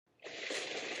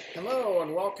Hello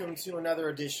and welcome to another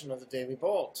edition of the Daily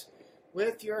Bolt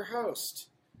with your host,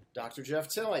 Dr. Jeff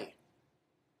Tilley.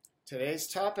 Today's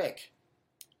topic,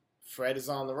 Fred is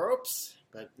on the ropes,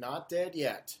 but not dead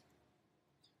yet.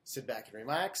 Sit back and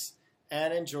relax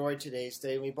and enjoy today's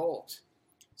Daily Bolt.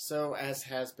 So, as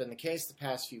has been the case the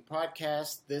past few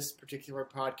podcasts, this particular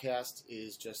podcast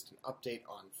is just an update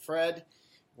on Fred. It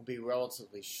will be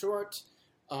relatively short.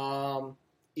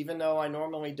 Even though I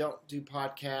normally don't do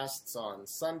podcasts on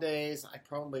Sundays, I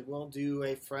probably will do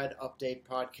a Fred update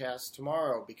podcast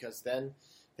tomorrow because then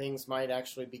things might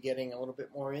actually be getting a little bit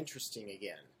more interesting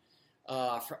again.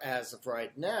 As of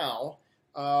right now,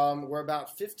 we're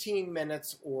about 15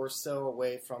 minutes or so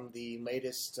away from the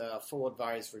latest full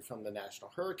advisory from the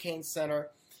National Hurricane Center,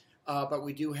 but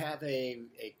we do have a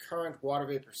current water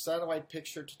vapor satellite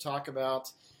picture to talk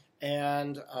about,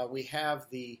 and we have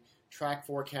the track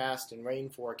forecast and rain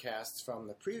forecasts from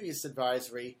the previous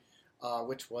advisory,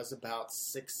 which was about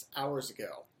 6 hours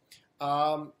ago.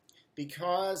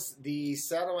 Because the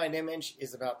satellite image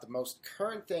is about the most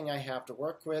current thing I have to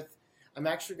work with, I'm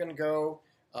actually going to go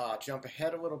jump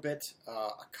ahead a little bit,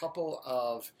 a couple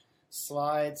of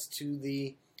slides to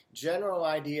the general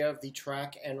idea of the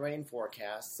track and rain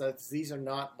forecasts, since these are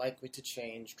not likely to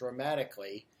change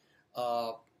dramatically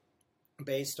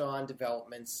based on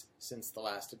developments since the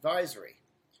last advisory.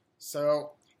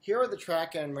 So here are the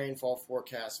track and rainfall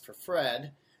forecasts for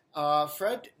Fred.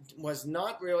 Fred was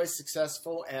not really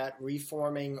successful at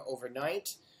reforming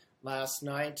overnight last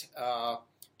night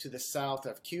to the south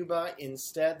of Cuba.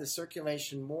 Instead, the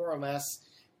circulation more or less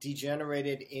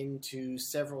degenerated into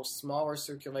several smaller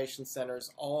circulation centers,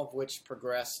 all of which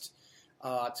progressed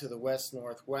to the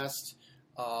west-northwest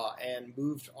and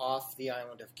moved off the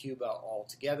island of Cuba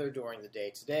altogether during the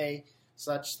day today,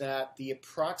 such that the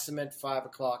approximate 5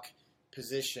 o'clock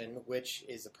position, which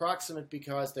is approximate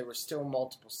because there were still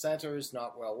multiple centers,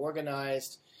 not well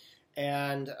organized,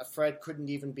 and Fred couldn't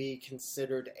even be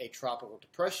considered a tropical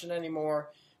depression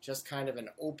anymore, just kind of an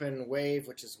open wave,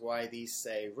 which is why these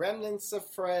say remnants of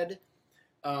Fred,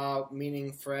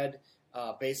 meaning Fred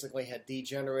basically had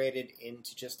degenerated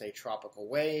into just a tropical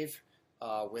wave.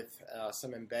 With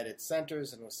some embedded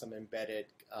centers and with some embedded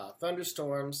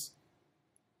thunderstorms,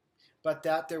 but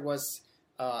that there was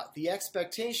the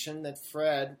expectation that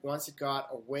Fred, once it got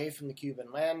away from the Cuban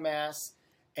landmass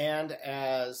and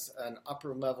as an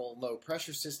upper-level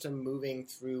low-pressure system moving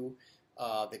through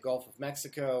the Gulf of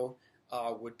Mexico,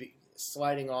 would be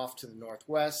sliding off to the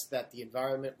northwest, that the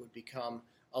environment would become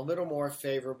a little more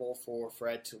favorable for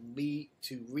Fred to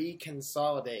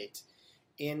reconsolidate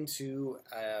into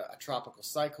a tropical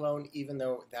cyclone, even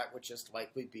though that would just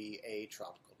likely be a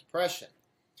tropical depression.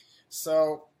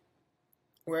 So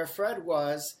where Fred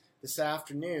was this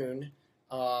afternoon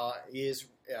is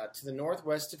to the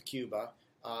northwest of Cuba,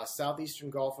 southeastern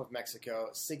Gulf of Mexico,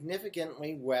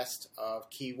 significantly west of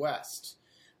Key West.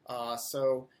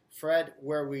 So Fred,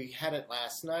 where we had it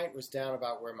last night, was down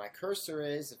about where my cursor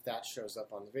is. If that shows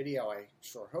up on the video, I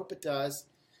sure hope it does.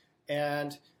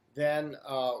 And then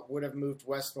would have moved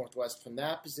west-northwest from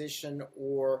that position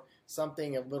or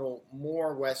something a little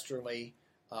more westerly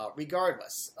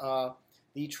regardless.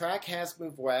 The track has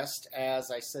moved west, as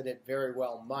I said it very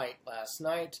well might last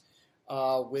night,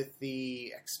 with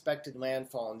the expected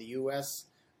landfall in the U.S.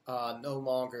 No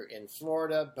longer in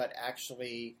Florida, but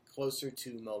actually closer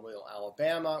to Mobile,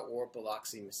 Alabama, or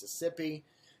Biloxi, Mississippi,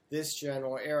 this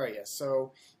general area.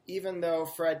 So even though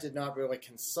Fred did not really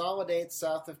consolidate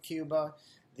south of Cuba,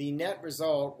 the net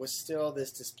result was still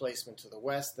this displacement to the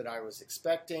west that I was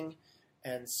expecting,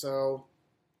 and so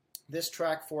this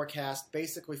track forecast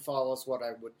basically follows what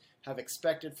I would have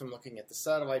expected from looking at the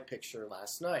satellite picture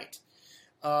last night.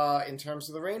 In terms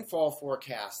of the rainfall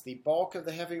forecast, the bulk of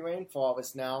the heavy rainfall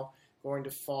is now going to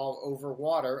fall over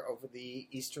water over the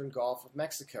eastern Gulf of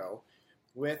Mexico,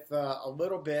 with a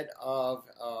little bit of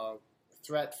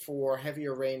threat for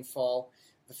heavier rainfall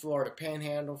the Florida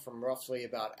Panhandle from roughly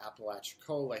about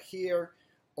Apalachicola here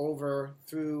over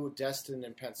through Destin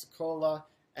and Pensacola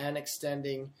and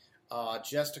extending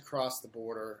just across the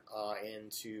border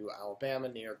into Alabama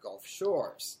near Gulf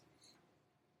Shores.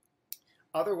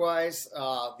 Otherwise,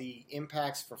 the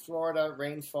impacts for Florida,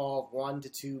 rainfall of 1 to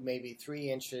 2, maybe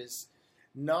 3 inches,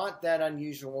 not that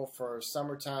unusual for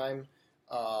summertime.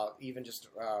 Even just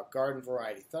garden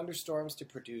variety thunderstorms to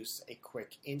produce a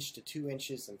quick 1 to 2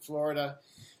 inches in Florida.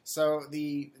 So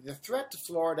the threat to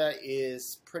Florida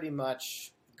is pretty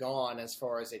much gone as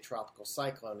far as a tropical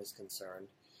cyclone is concerned.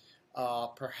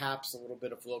 Perhaps a little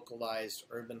bit of localized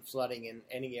urban flooding in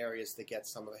any areas that get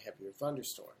some of the heavier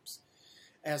thunderstorms.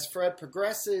 As Fred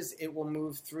progresses, it will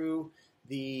move through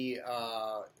the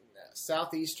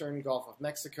southeastern Gulf of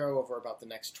Mexico over about the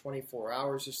next 24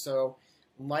 hours or so,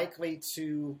 likely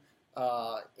to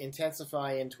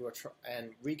intensify into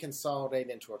and reconsolidate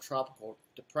into a tropical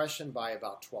depression by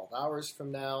about 12 hours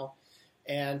from now,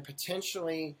 and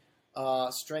potentially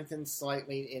strengthen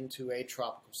slightly into a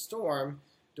tropical storm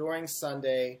during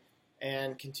Sunday,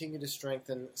 and continue to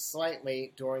strengthen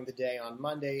slightly during the day on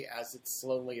Monday as it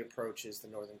slowly approaches the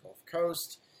northern Gulf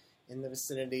Coast in the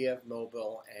vicinity of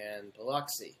Mobile and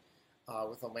Biloxi,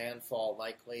 with a landfall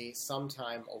likely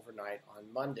sometime overnight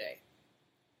on Monday.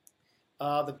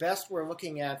 The best we're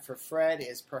looking at for Fred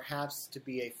is perhaps to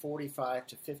be a 45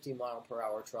 to 50 mile per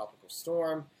hour tropical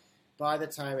storm. By the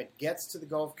time it gets to the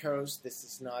Gulf Coast, this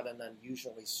is not an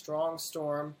unusually strong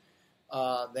storm.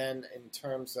 Then in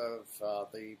terms of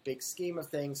the big scheme of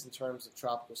things, in terms of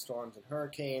tropical storms and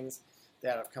hurricanes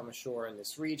that have come ashore in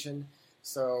this region.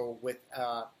 So with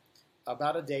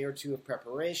about a day or two of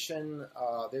preparation,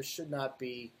 there should not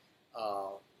be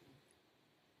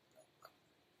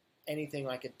anything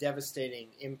like a devastating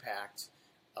impact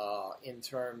in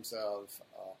terms of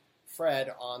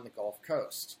Fred on the Gulf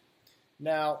Coast.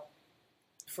 Now,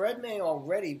 Fred may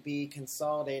already be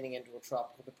consolidating into a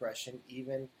tropical depression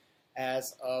even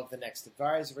as of the next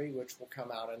advisory, which will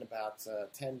come out in about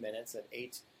 10 minutes at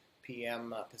 8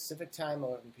 p.m. Pacific time,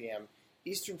 11 p.m.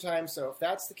 Eastern time. So if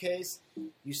that's the case,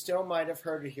 you still might have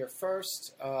heard it here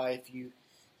first. If you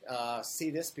see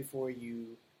this before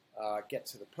you get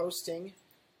to the posting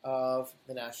of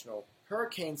the National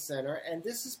Hurricane Center, and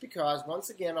this is because, once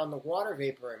again, on the water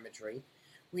vapor imagery,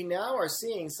 we now are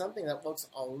seeing something that looks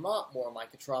a lot more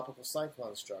like a tropical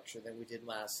cyclone structure than we did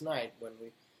last night when we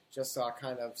just saw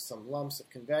kind of some lumps of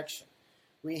convection.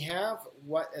 We have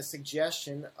a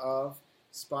suggestion of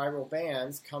spiral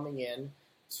bands coming in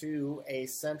to a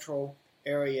central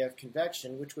area of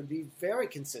convection, which would be very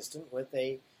consistent with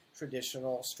a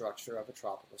traditional structure of a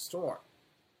tropical storm.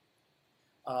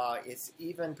 It's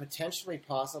even potentially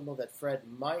possible that Fred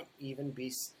might even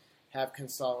have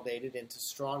consolidated into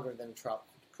stronger than a tropical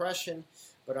depression,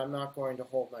 but I'm not going to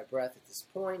hold my breath at this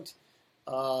point.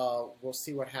 We'll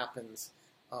see what happens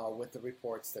with the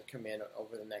reports that come in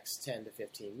over the next 10 to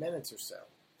 15 minutes or so.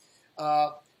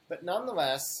 But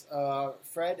nonetheless,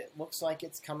 Fred looks like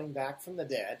it's coming back from the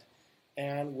dead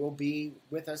and will be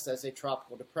with us as a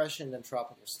tropical depression and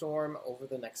tropical storm over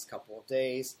the next couple of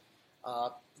days,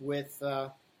 with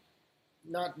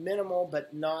not minimal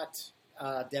but not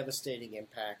devastating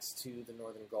impacts to the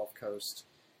northern Gulf Coast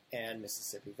and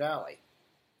Mississippi Valley.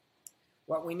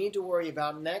 What we need to worry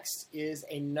about next is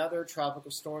another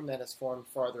tropical storm that has formed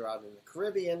farther out in the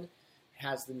Caribbean. It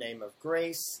has the name of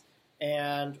Grace,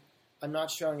 and I'm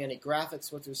not showing any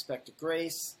graphics with respect to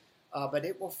Grace, but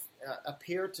it will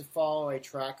appear to follow a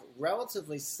track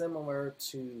relatively similar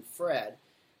to Fred,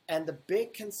 and the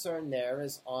big concern there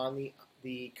is on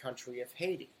the country of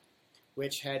Haiti,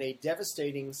 which had a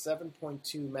devastating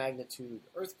 7.2 magnitude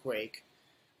earthquake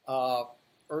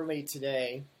early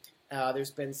today.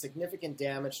 There's been significant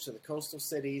damage to the coastal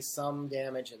cities, some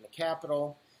damage in the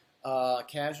capital.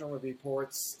 Casualty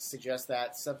reports suggest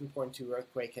that 7.2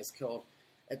 earthquake has killed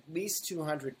at least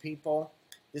 200 people.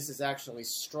 This is actually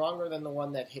stronger than the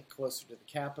one that hit closer to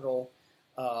the capital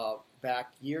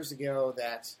back years ago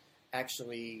that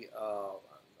actually,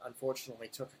 unfortunately,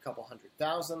 took a couple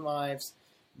 100,000 lives.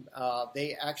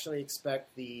 They actually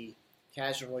expect the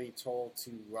casualty toll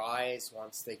to rise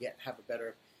once they have a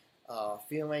better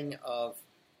feeling of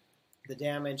the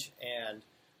damage and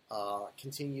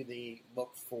continue the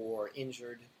look for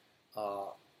injured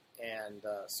and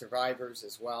survivors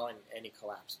as well in any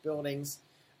collapsed buildings.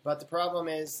 But the problem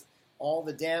is all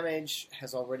the damage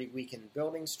has already weakened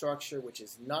building structure, which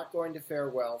is not going to fare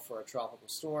well for a tropical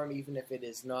storm, even if it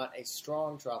is not a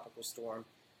strong tropical storm,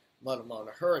 let alone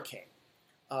a hurricane.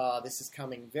 This is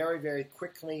coming very, very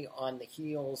quickly on the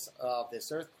heels of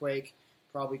this earthquake,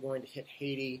 probably going to hit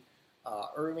Haiti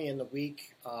early in the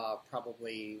week,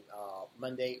 probably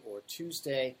Monday or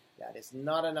Tuesday. That is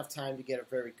not enough time to get a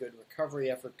very good recovery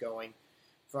effort going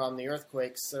from the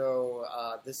earthquake, so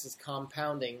this is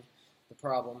compounding the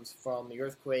problems from the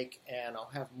earthquake, and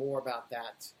I'll have more about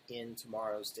that in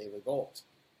tomorrow's Daily Bolt.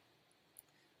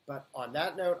 But on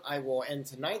that note, I will end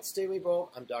tonight's Daily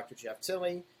Bolt. I'm Dr. Jeff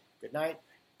Tilley. Good night,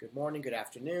 good morning, good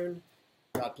afternoon.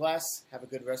 God bless. Have a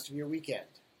good rest of your weekend.